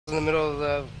in the middle of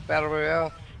the battle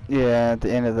royale. Yeah, at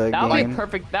the end of the That would game. be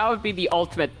perfect. That would be the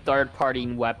ultimate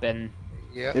third-party weapon.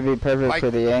 Yeah. It'd be perfect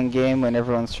for the end game when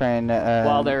everyone's trying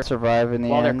to survive in the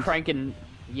end. While they're cranking,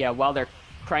 while they're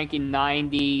cranking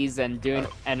 90s and doing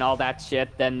and all that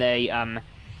shit, then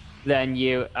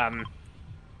you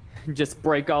just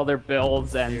break all their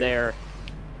builds and they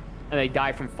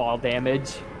die from fall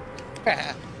damage.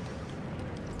 I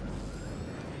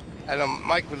know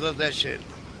Mike would love that shit.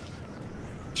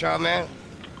 Child man.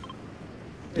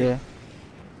 Yeah.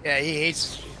 Yeah, he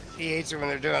hates it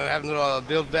when they're having little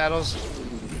build battles.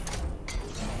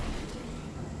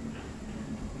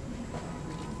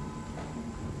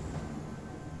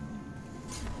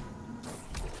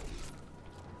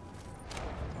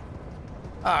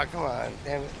 Ah, come on,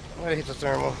 damn it. I'm gonna hit the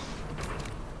thermal.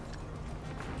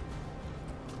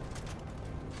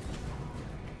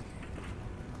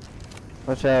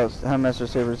 Watch out, Master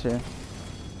Saber's here.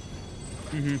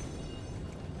 Mm-hmm.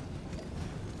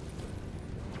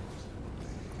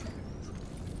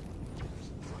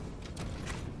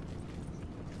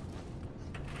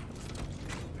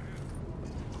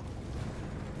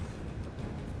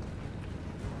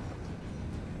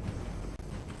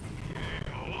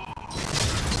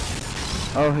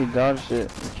 Oh, he dodged it.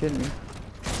 Are you kidding me?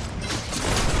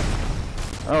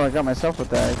 Oh, I got myself with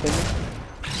that. Are you kidding me?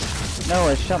 No,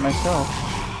 I shot myself.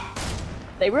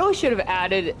 They really should have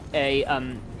added a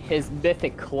his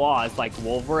mythic claws like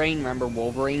Wolverine. Remember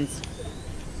Wolverine's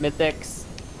mythics?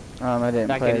 I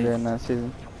didn't play it during that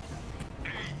season.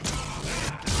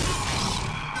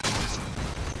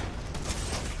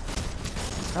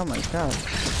 Oh my god.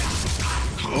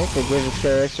 I think they gave this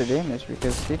guy extra damage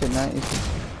because he did not used to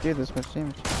do this much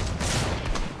damage.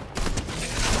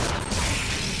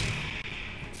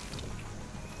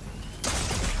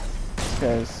 This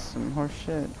guy's some horse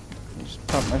shit. He just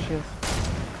popped my shield.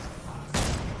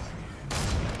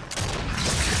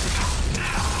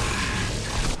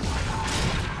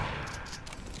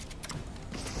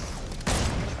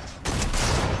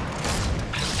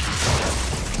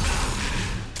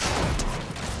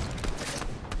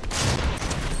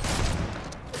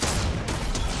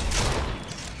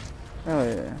 Oh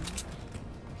yeah.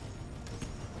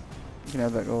 You can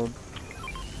have that gold.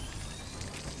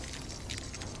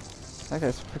 That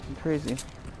guy's freaking crazy.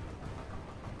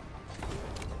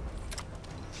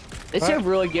 They should have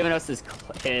really given us his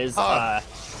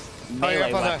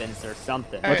melee weapons or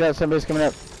something. Watch out, somebody's coming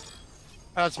up.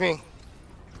 Oh, it's me.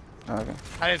 Oh, okay.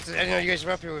 I didn't know you guys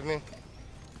were up here with me.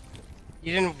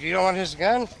 You don't want his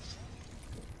gun?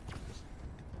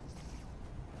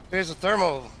 There's a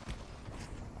thermal.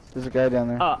 There's a guy down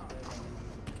there.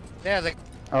 Yeah,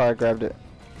 Oh, I grabbed it.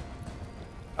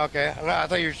 okay. I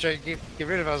thought you were trying to get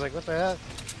rid of it. I was like, what the hell?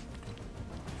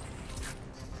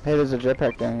 Hey, there's a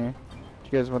jetpack down here. Do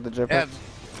you guys want the jetpack?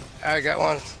 Yeah, I got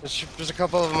one. There's a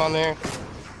couple of them on there.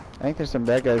 I think there's some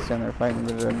bad guys down there fighting,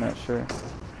 but I'm not sure.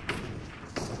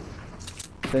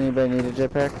 Does anybody need a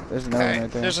jetpack? There's another one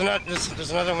right there. There's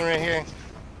another one right here.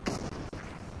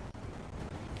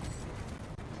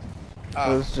 It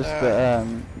was just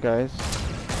the guys.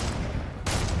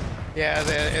 Yeah,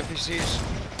 the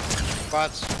NPCs,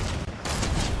 bots.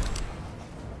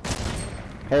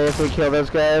 Hey, if we kill those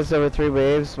guys over 3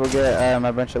 waves, we'll get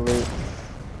a bunch of loot.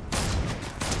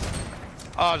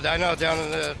 Oh, I know, down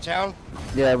in the town.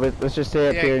 Yeah, but let's just stay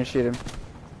up here and shoot him.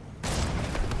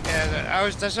 Yeah,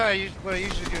 that's what I usually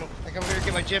do. I come here,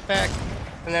 get my jetpack,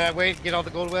 and then I wait, get all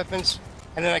the gold weapons,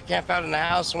 and then I camp out in the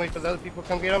house and wait for the other people to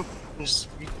come get them,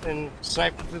 and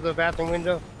snipe them through the bathroom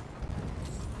window.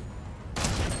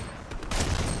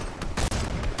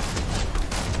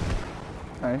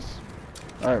 Nice.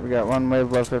 Alright, we got 1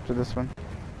 wave left after this one.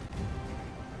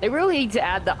 They really need to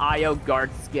add the IO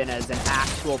guard skin as an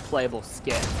actual playable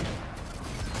skin.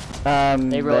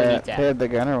 They really need to. They had the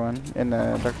gunner one in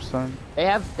Dr. Stone. They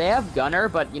have gunner,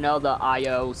 but you know the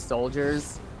IO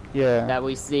soldiers. Yeah. That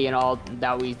we see and all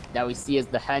that we see as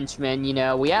the henchmen. You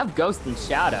know, we have Ghost and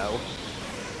Shadow.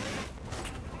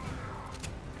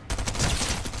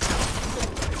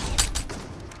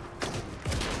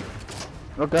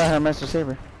 Oh god, I have Master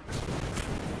Saber.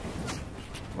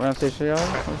 We're on station yard?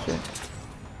 Oh shit.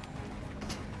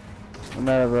 I'm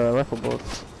out of rifle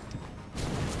bullets.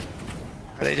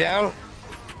 Are they down?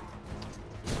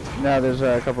 No, there's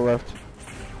a couple left.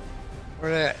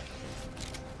 Where are they at?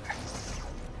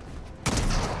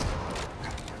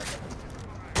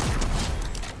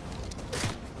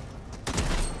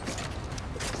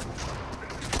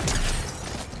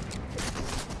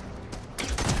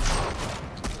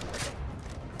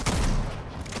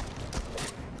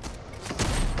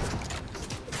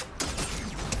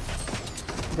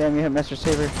 Damn, you hit Master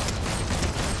Saber.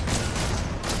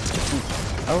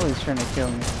 Oh, he's trying to kill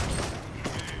me.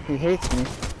 He hates me.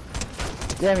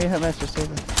 Damn, you hit Master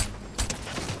Saber.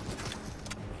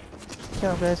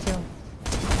 Kill him, guys, kill him.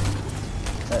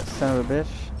 That son of a bitch.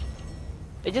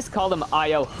 They just called him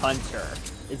IO Hunter.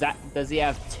 Does he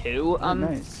have 2? Oh,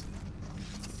 nice.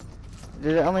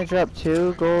 Did it only drop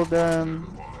 2 gold,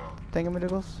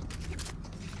 thingamadoodles?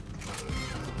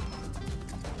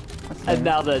 And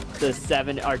now the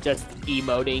 7 are just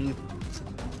emoting.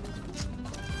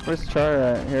 Where's Char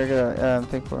at? Here, I got a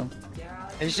thing for him.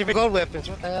 And you see the gold weapons,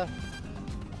 what the hell?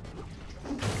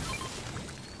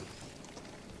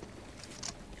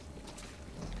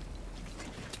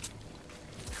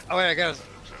 Oh wait, I got it.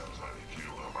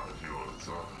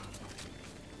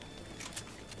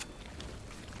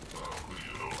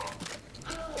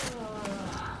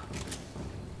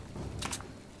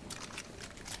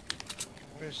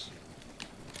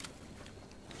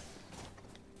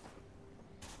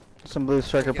 Some blue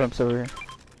striker pumps over here.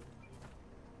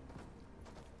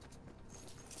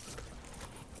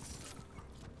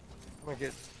 I'm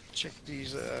gonna check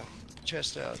these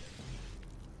chests out.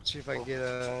 See if I can get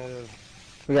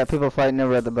We got people fighting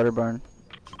over at the butter barn.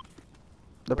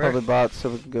 They're Where? probably bots, so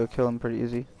we can go kill them pretty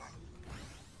easy.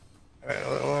 Alright,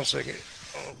 hold on 1 second.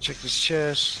 Check this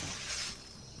chest.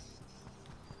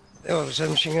 Oh, is that a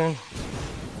machine gun?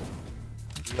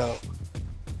 No.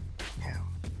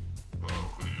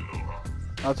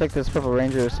 I'll take this purple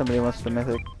ranger if somebody wants the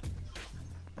mythic.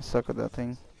 I suck with that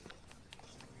thing.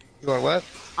 You want what?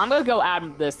 I'm gonna go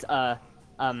add this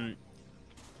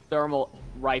thermal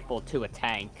rifle to a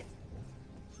tank.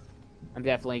 I'm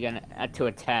definitely gonna add to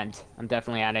a tent. I'm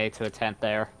definitely adding it to a tent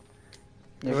there.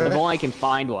 Yeah, If only I can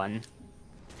find one.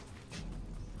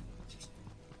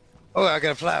 Oh, I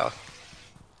got a flower.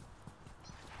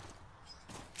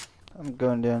 I'm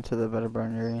going down to the butter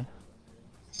barn area.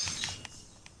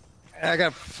 I got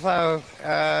a flower.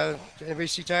 Anybody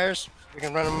see tires? We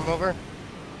can run them over.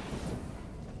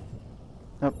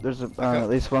 Nope, there's at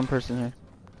least one person here.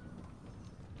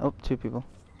 Oh, 2 people.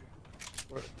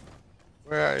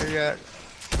 Where are you at?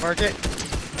 Market?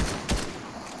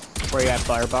 Where you at,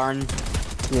 Butter Barn?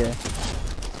 Yeah.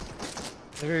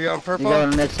 Here you on purple? You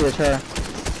going next to the car.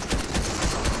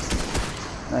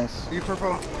 Nice. Are you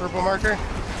purple marker?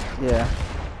 Yeah.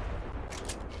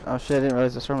 Oh shit, I didn't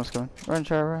realize the storm was coming. Run,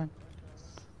 Char, run.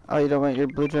 Oh, you don't want your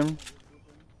blue gem?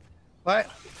 What?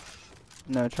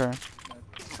 No, Char.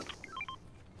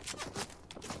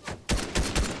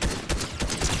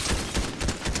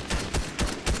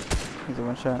 He's a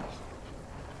one shot.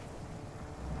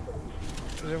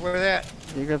 Where that?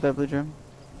 You grab that blue gem?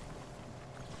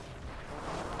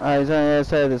 Ah, he's on the other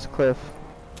side of this cliff.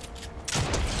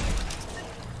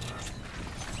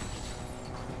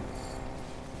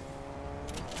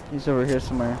 He's over here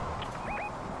somewhere.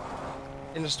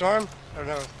 In the storm? Or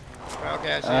no?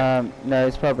 Okay, I see it. No,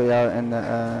 he's probably out in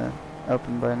the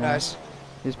open by now. Nice.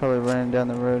 He's probably running down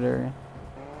the road area.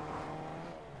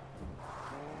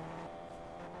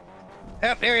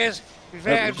 Yep, there he is. He's Oh,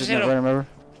 right. I you just just hit not him. run him over?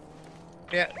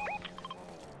 Yeah.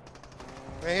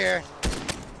 Right here.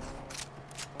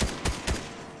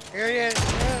 Here he is.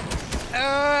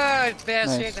 Oh,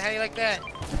 bastard. Nice. How do you like that?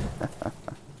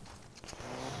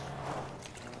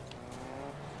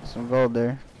 Some gold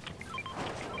there.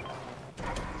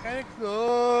 Kinda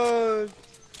good.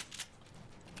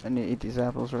 I need to eat these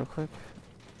apples real quick.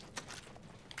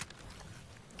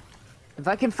 If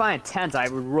I can find a tent, I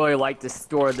would really like to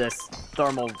store the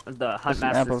some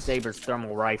Huntmaster apples. Saber's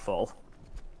thermal rifle.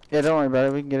 Yeah, don't worry about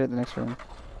it. We can get it the next room.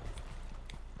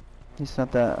 He's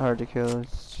not that hard to kill.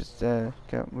 It's just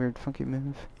got weird, funky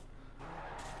move.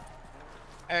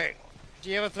 Alright. Do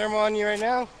you have a thermal on you right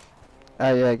now?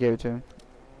 Yeah, I gave it to him.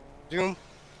 Doom?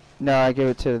 No, I gave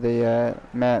it to the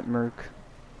Matt Merc.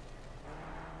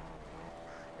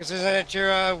 Because isn't that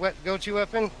your go-to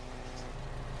weapon?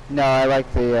 No, I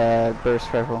like the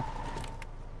burst rifle.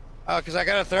 Oh, because I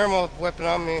got a thermal weapon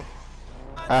on me.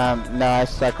 No, I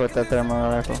stuck with the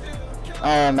thermal rifle.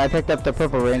 I picked up the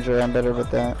purple ranger. I'm better with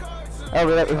that. Oh,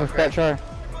 we've got Char.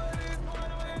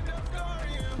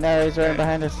 No, he's right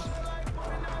behind us.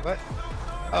 What?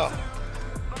 Oh.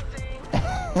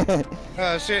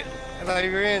 Oh, shit. I thought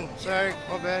you were in. Sorry.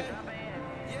 My bad.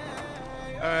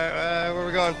 Alright, where are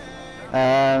we going?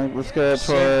 Let's go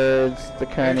towards the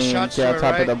cunning, shots yeah, to our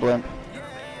top right. of the blimp.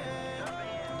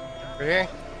 Right here?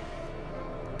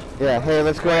 Yeah, hey,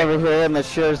 let's go over here and let's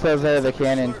shoot ourselves out of the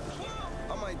cannon.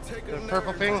 The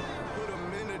purple thing?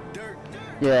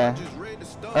 Yeah.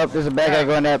 Oh, there's a bad guy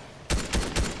going up.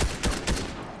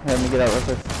 Here, let me get out real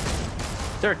quick.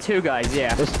 There are 2 guys,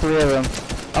 yeah. There's 3 of them.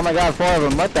 Oh my god, 4 of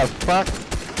them. What the fuck?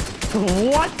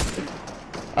 What?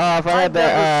 Oh, if I had the,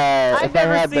 I've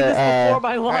never seen this before in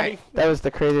my life. that was the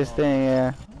craziest thing,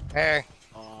 yeah. Hey,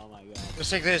 Oh my god. let's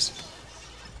take this.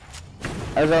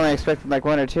 I was only expecting like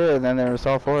 1 or 2, and then there was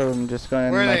all 4 of them just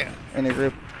going Where are like, in a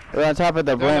group. They're on top of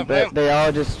the They're on blimp, the blimp? they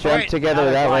all just jumped Right. together Now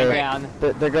they're that flying way. down.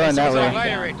 They're going that There's a way.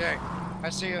 lighter right there. I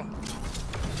see you.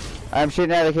 I'm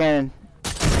shooting out of the cannon.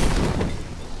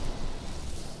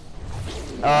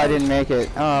 Oh, I didn't make it.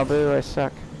 Oh, boo, I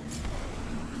suck.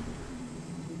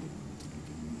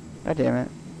 God damn it.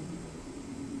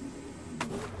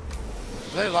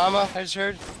 Is that a llama I just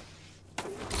heard?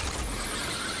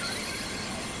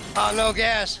 Oh, no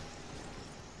gas.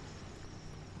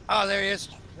 Oh, there he is.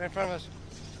 Right in front of us.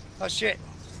 Oh, shit.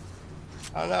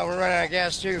 Oh, no, we're running out of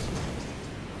gas, too.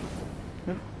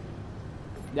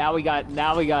 Now we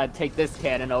gotta take this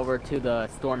cannon over to the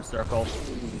storm circle.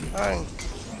 Oh,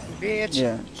 bitch.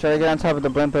 Yeah, try to get on top of the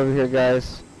blimp over here,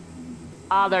 guys.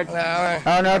 Ah, they're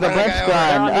Oh no, the blimp's They're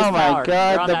gone. on this Oh my tower. They're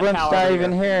god, on the that blimp's tower not over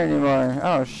even here. here anymore.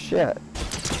 Oh shit.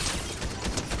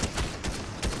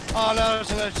 Oh, no,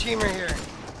 there's another teamer here.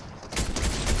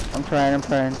 I'm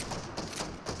trying.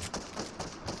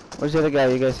 Where's the other guy?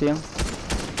 You guys see him?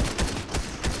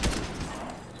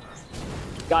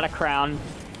 got a crown.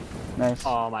 Nice.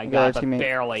 Oh my You god, got a but teammate.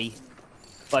 barely.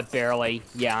 But barely.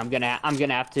 Yeah, I'm gonna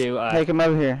have to. Hey, come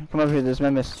over here. Come over here. There's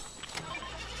Memis.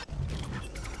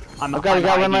 I'm I've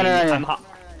got one runner on you. I'm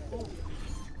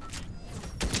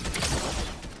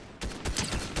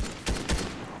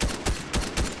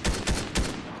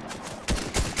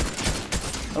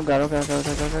Oh god.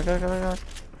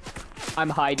 I'm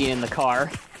hiding in the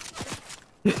car.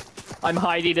 I'm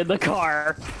hiding in the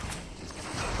car.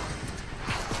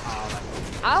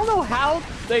 I don't know how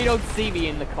they don't see me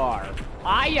in the car.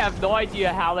 I have no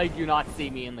idea how they do not see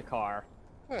me in the car.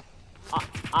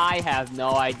 I have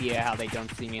no idea how they don't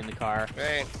see me in the car.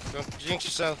 Hey, don't jinx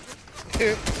yourself.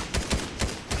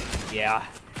 Yeah.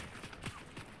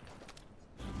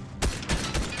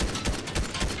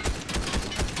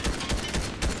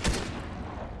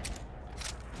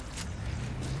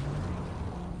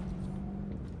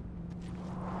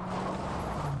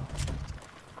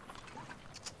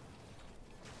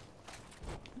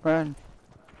 Run.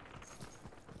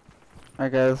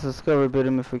 Alright guys, let's go reboot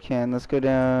him if we can. Let's go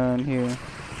down here.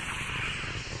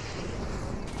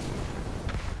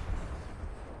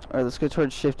 Alright, let's go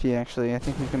towards Shifty actually. I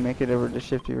think we can make it over to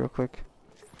Shifty real quick.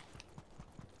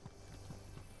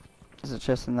 There's a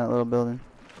chest in that little building.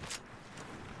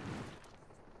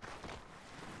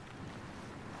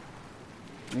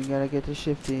 We gotta get to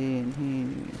Shifty in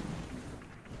here.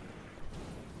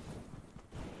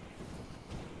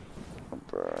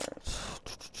 Alright.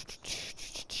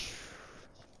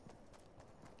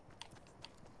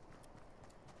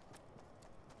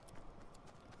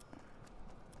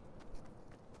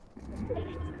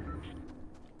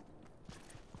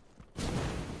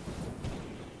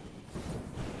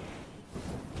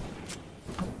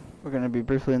 We're gonna be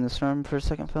briefly in the storm for a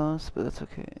second, fellas, but that's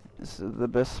okay. This is the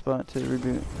best spot to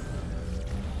reboot.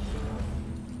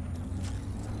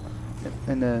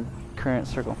 In the current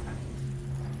circle.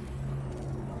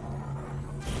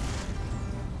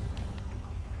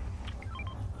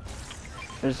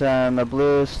 There's a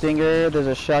blue stinger, there's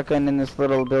a shotgun in this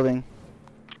little building.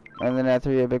 And then I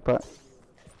threw you a big pot.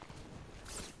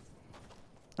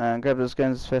 Grab those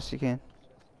guns as fast as you can.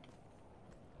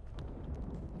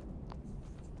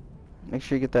 Make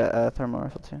sure you get that thermal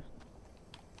rifle too.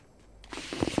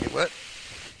 Hey, what?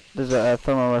 There's a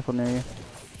thermal rifle near you.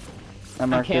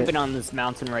 I'm camping on this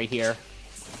mountain right here.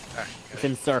 Ah, It's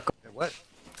in circle. hey, what?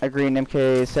 A green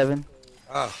MK7.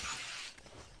 Oh.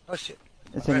 Oh, shit.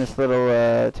 It's in this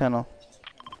little tunnel.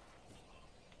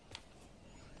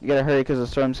 You gotta hurry because the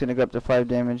storm's gonna go up to 5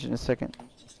 damage in a second.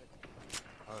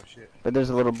 Oh, shit. But there's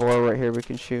a little bore right here we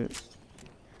can shoot.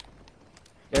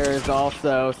 There's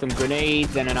also some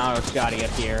grenades and an auto shotty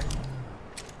up here.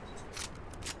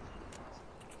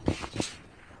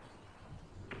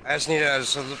 I just need a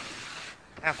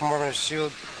half more of a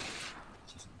shield.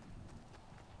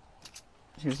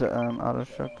 Here's the auto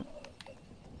shotgun.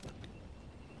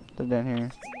 They're down here. Here,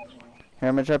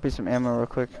 I'm gonna drop you some ammo real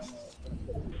quick.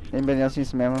 Anybody else need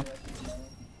some ammo?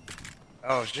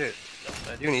 Oh, shit.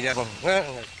 I do need that one.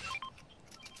 Oh,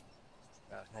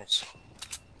 nice.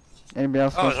 Anybody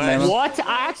else Oh, want some nice. ammo? What?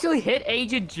 I actually hit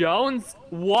Agent Jones?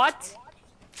 What?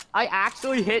 I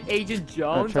actually hit Agent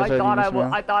Jones? Trezor, I thought you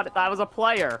missed I thought that was a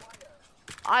player.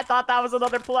 I thought that was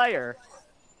another player.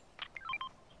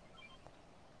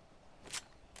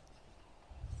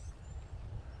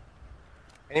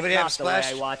 Anybody have a Not the way I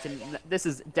splash? watch it. This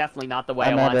is definitely not the way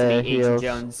I'm I want out to of be Agent heals.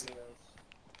 Jones.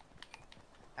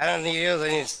 I don't need heals. I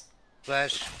need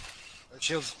splash or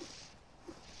shields.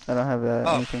 I don't have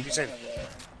Oh, anything. you said.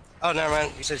 Oh, never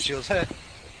mind. You said shields.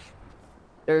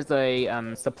 There's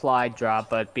a supply drop,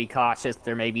 but be cautious.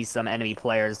 There may be some enemy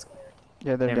players.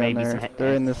 Yeah, they're There may down be there. some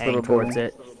They're in this heading little towards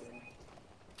building. it.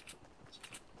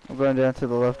 I'm going down to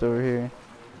the left over here.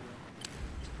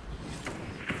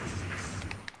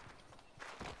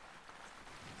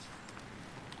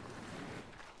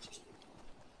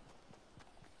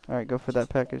 Alright, go for that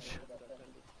package.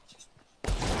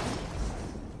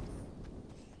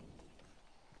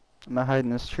 I'm gonna hide in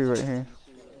this tree right here.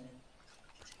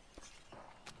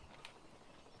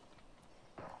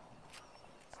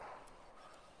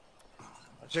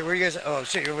 Shit, where you guys? Oh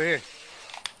shit, you're over here.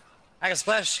 I can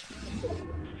splash.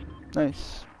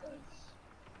 Nice.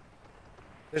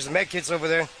 There's the med kits over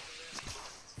there.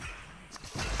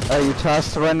 Oh, you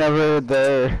tossed one over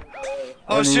there.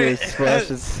 Oh One of your shit.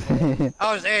 splashes. Hey,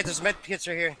 Oh, hey, there's med kits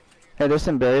right here. there's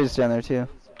some berries down there too.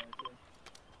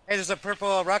 Hey, there's a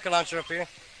purple rocket launcher up here.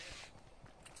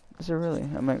 Is there really?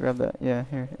 I might grab that. Yeah,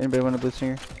 here. Anybody want a blue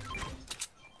stinger?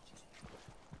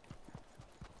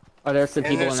 Oh, there's some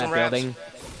And people in there's that some wraps. building.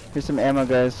 Here's some ammo,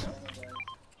 guys.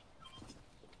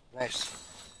 Nice.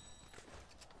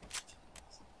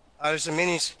 Oh, there's some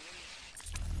minis.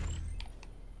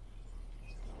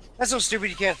 That's so stupid.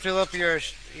 You can't fill up your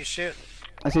shit.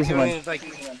 I see You don't someone. need, like.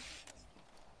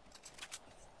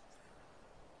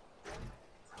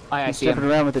 I He's see jumping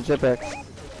him. around with the jetpack.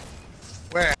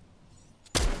 Where?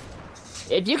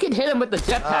 If you can hit them with the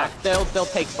jetpack, they'll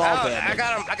take fall Oh, damage. I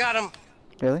got him. I got him.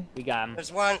 Really? We got him.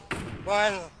 There's one.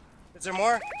 One. Is there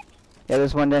more? Yeah,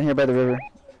 there's one down here by the river.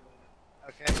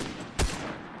 Okay.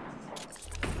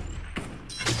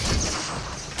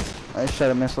 I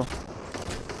shot a missile.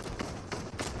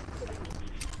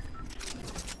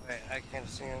 Wait, I can't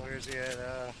see him. Where is he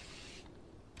at?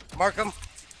 Mark him.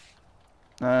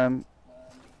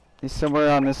 He's somewhere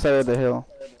on this side of the hill.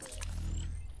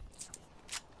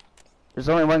 There's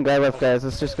only one guy left, guys.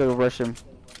 Let's just go rush him.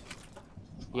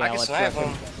 Yeah, I can let's snipe rush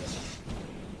him.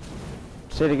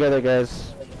 Stay together,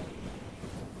 guys.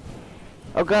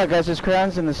 Oh god, guys, there's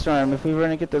crowns in the storm. If we run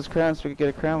and get those crowns, we could get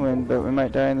a crown win, but we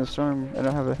might die in the storm. I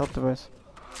don't have a health device.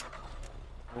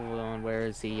 Hold on, where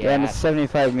is he Yeah, and at? it's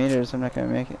 75 meters. I'm not gonna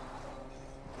make it.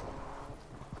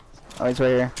 Oh, he's right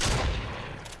here.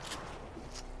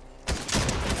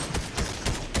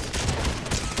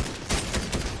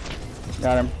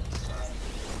 Got him.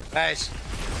 Nice.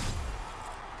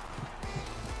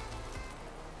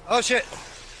 Oh shit.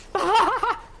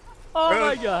 Oh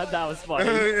my god, that was funny.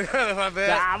 My bad.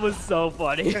 That was so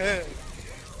funny. I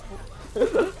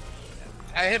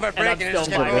hit my And brake I'm and it just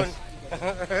still kept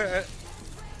fighting. going.